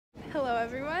Hello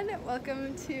everyone,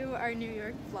 welcome to our New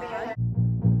York vlog.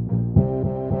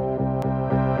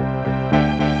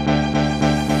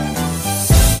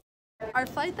 Our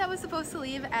flight that was supposed to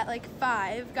leave at like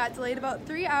 5 got delayed about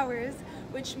 3 hours,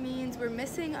 which means we're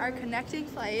missing our connecting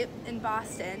flight in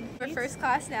Boston. We're first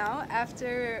class now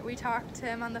after we talked to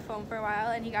him on the phone for a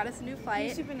while and he got us a new flight. He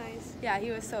was super nice. Yeah,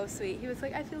 he was so sweet. He was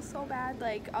like, I feel so bad,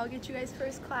 like I'll get you guys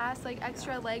first class, like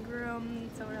extra leg room.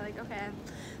 So we're like, okay,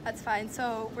 that's fine.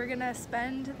 So we're gonna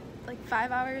spend like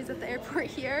 5 hours at the airport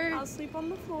here. I'll sleep on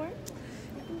the floor.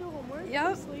 You can do homework.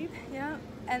 Yep. Sleep. Yep.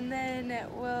 And then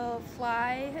we'll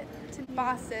fly to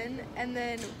Boston, and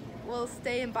then we'll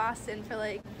stay in Boston for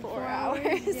like 4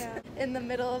 hours yeah. in the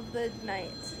middle of the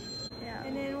night. Yeah.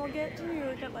 And then we'll get to New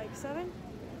York at like 7.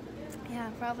 Yeah,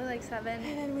 probably like 7.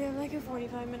 And then we have like a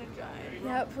 45-minute drive.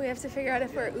 Yep, we have to figure out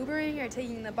if we're Ubering or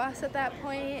taking the bus at that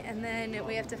point, and then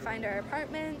we have to find our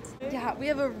apartment. Yeah, we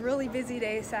have a really busy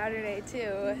day Saturday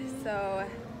too, so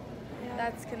yeah,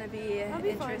 that's gonna be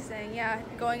interesting. Fun. Yeah,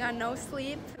 going on no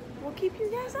sleep. We'll keep you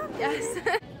guys up. Yes.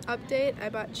 Update, I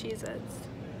bought Cheez-Its.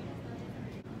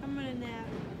 I'm gonna nap.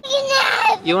 Take a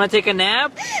nap! You wanna take a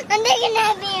nap? I'm taking a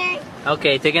nap here.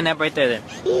 Okay, take a nap right there then.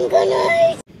 Good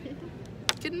night.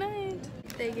 Good night.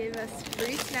 They gave us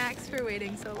free snacks for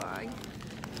waiting so long.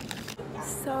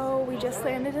 So we just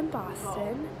landed in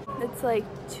Boston. It's like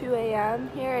 2 a.m.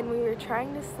 here and we were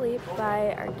trying to sleep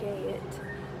by our gate,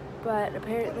 but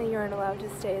apparently you aren't allowed to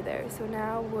stay there. So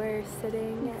now we're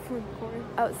sitting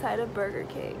outside of Burger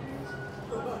King.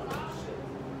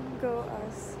 Go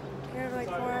us. We have like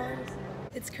 4 hours.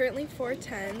 It's currently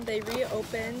 4:10. They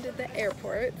reopened the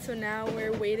airport, so now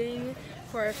we're waiting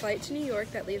for our flight to New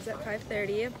York that leaves at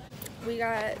 5:30. We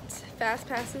got fast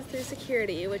passes through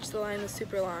security, which the line was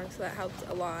super long, so that helped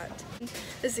a lot.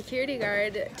 The security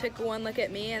guard took one look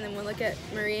at me and then one look at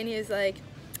Marie, and he was like,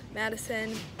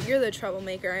 Madison, you're the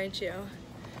troublemaker, aren't you?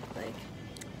 Like,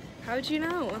 how'd you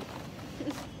know?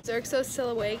 Xerxo's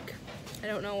still awake. I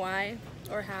don't know why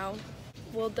or how.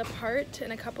 We'll depart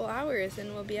in a couple hours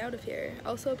and we'll be out of here.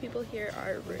 Also, people here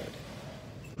are rude.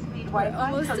 We're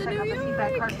almost to New York.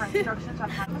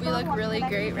 We look really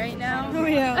great right now. Oh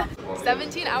yeah.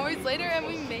 17 hours later and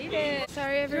we made it.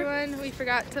 Sorry everyone, we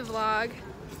forgot to vlog.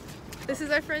 This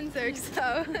is our friend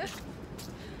Xerxo.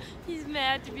 He's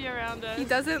mad to be around us. He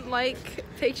doesn't like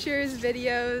pictures,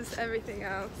 videos, everything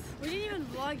else. We didn't even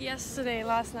vlog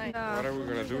last night. What are we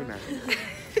gonna do now?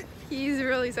 He's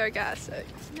really sarcastic.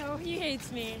 No, he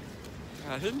hates me.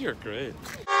 I think you're great.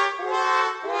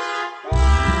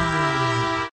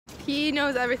 He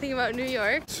knows everything about New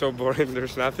York. So boring,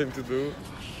 there's nothing to do.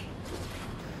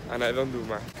 And I don't do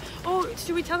math. Oh,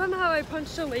 should we tell them how I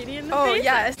punched a lady in the Oh, face?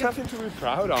 yes. Nothing to be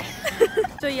proud of.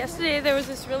 So yesterday there was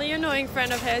this really annoying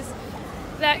friend of his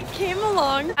that came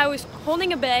along. I was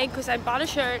holding a bag because I bought a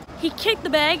shirt. He kicked the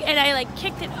bag and I like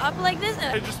kicked it up like this.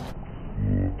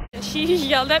 And she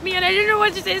yelled at me and I didn't know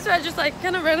what to say, so I just like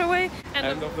kind of ran away. And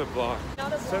End of the vlog.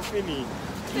 Stephanie.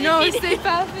 No, stay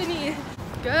Falfini.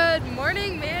 Good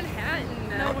morning, Manhattan.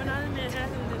 No, we're not in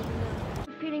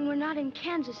Manhattan. Feeling we're not in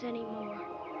Kansas anymore.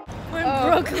 We're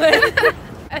in Brooklyn.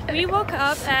 We woke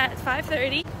up at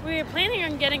 5:30. We were planning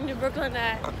on getting to Brooklyn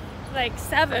at like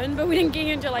 7, but we didn't get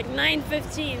here until like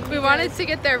 9:15. We wanted to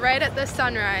get there right at the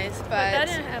sunrise, but that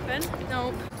didn't happen.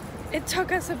 Nope. It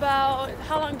took us about,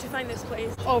 how long to find this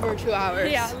place? Over 2 hours.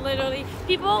 Yeah, literally.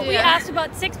 People, we asked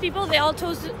about 6 people, they all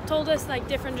told us like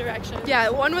different directions. Yeah,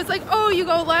 one was like, oh, you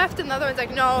go left, and the other one's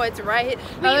like, no, it's right.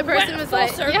 The other person was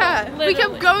like, circle, yeah, literally. We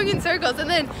kept going in circles, and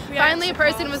then finally a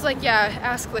person cops. was like, yeah,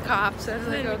 ask the cops. I was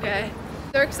like, okay.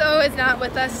 Xerxo is not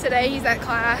with us today, he's at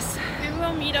class. Maybe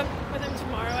we'll meet up with him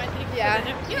tomorrow, I think. Yeah,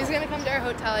 he's gonna come to our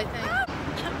hotel, I think.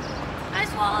 I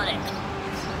swallowed it.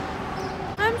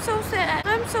 I'm so sad.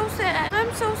 I'm so sad.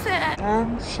 I'm so sad.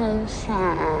 I'm so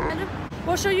sad.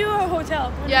 We'll show you our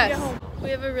hotel when we get home. We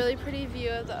have a really pretty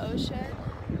view of the ocean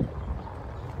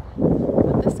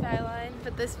with the skyline,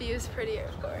 but this view is prettier,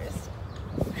 of course.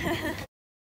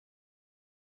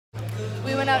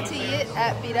 We went out to eat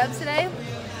at B-Dubs today.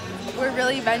 We're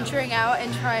really venturing out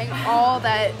and trying all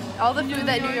the food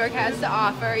that New York has to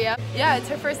offer. Yeah, it's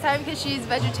her first time because she's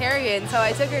vegetarian, so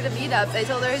I took her to B-Dubs. I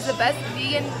told her it's the best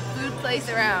vegan food place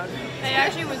around. It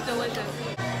actually was delicious.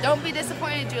 Don't be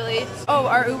disappointed, Julie. Oh,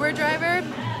 our Uber driver,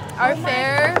 our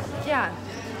fare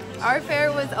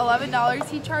was $11.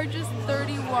 He charges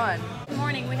 $31. This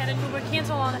morning we had an Uber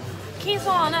cancel on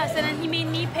us, and then he made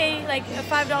me pay like a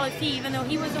 $5 fee, even though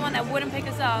he was the one that wouldn't pick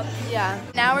us up. Yeah.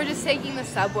 Now we're just taking the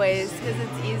subways because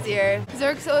it's easier.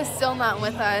 Xerxo is still not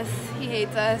with us. He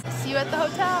hates us. See you at the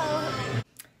hotel.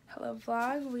 Hello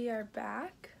vlog, we are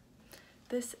back.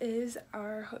 This is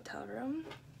our hotel room.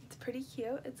 It's pretty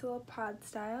cute. It's a little pod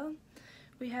style.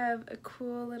 We have a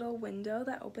cool little window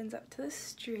that opens up to the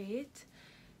street.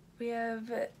 We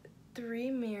have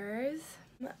 3 mirrors.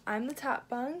 I'm the top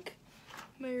bunk.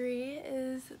 Marie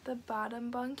is the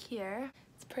bottom bunk here.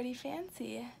 It's pretty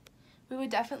fancy. We would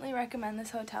definitely recommend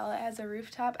this hotel. It has a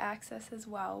rooftop access as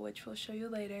well, which we'll show you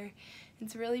later.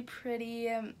 It's really pretty.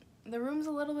 The room's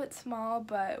a little bit small,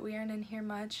 but we aren't in here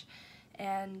much,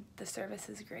 and the service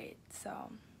is great, so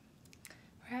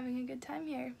we're having a good time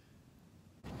here.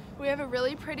 We have a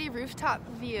really pretty rooftop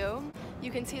view.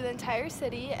 You can see the entire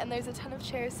city, and there's a ton of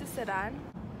chairs to sit on.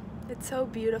 It's so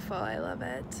beautiful. I love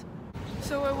it.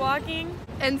 So we're walking,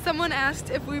 and someone asked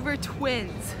if we were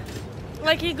twins.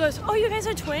 like he goes, "Oh, you guys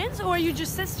are twins, or are you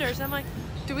just sisters?" I'm like,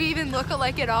 do we even look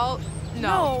alike at all?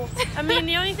 no. I mean,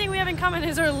 the only thing we have in common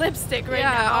is our lipstick right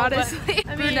now. Yeah, honestly.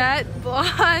 I mean, brunette,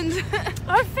 blonde.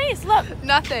 our face, look.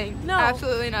 Nothing. No.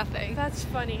 Absolutely nothing. That's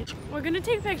funny. We're gonna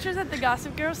take pictures at the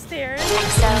Gossip Girl stairs.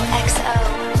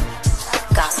 XOXO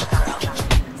Gossip Girl.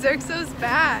 Xerxo's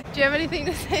back. Do you have anything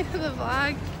to say to the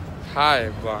vlog? Hi,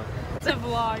 vlog. It's a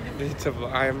vlog. It's a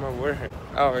vlog. I am aware.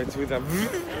 Oh, it's with a.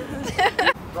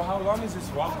 Bro, how long is this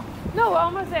walk? No, we're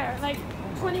almost there. Like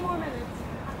 20 more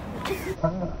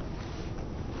minutes.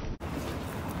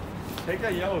 Take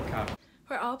a yellow cap.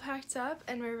 We're all packed up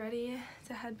and we're ready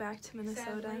to head back to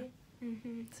Minnesota.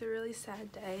 It's a really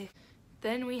sad day.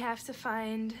 Then we have to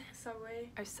find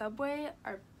our subway,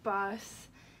 our bus,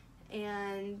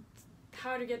 and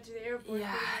How to get to the airport.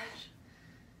 yeah.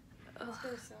 It's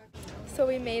gonna suck. So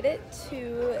we made it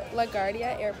to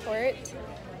LaGuardia Airport.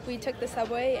 We took the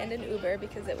subway and an Uber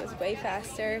because it was way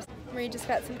faster. Marie just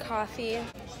got some coffee.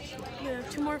 We have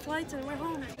 2 more flights and we're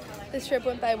home. This trip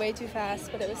went by way too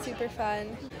fast, but it was super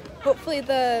fun. Hopefully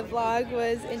the vlog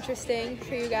was interesting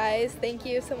for you guys. Thank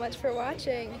you so much for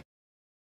watching.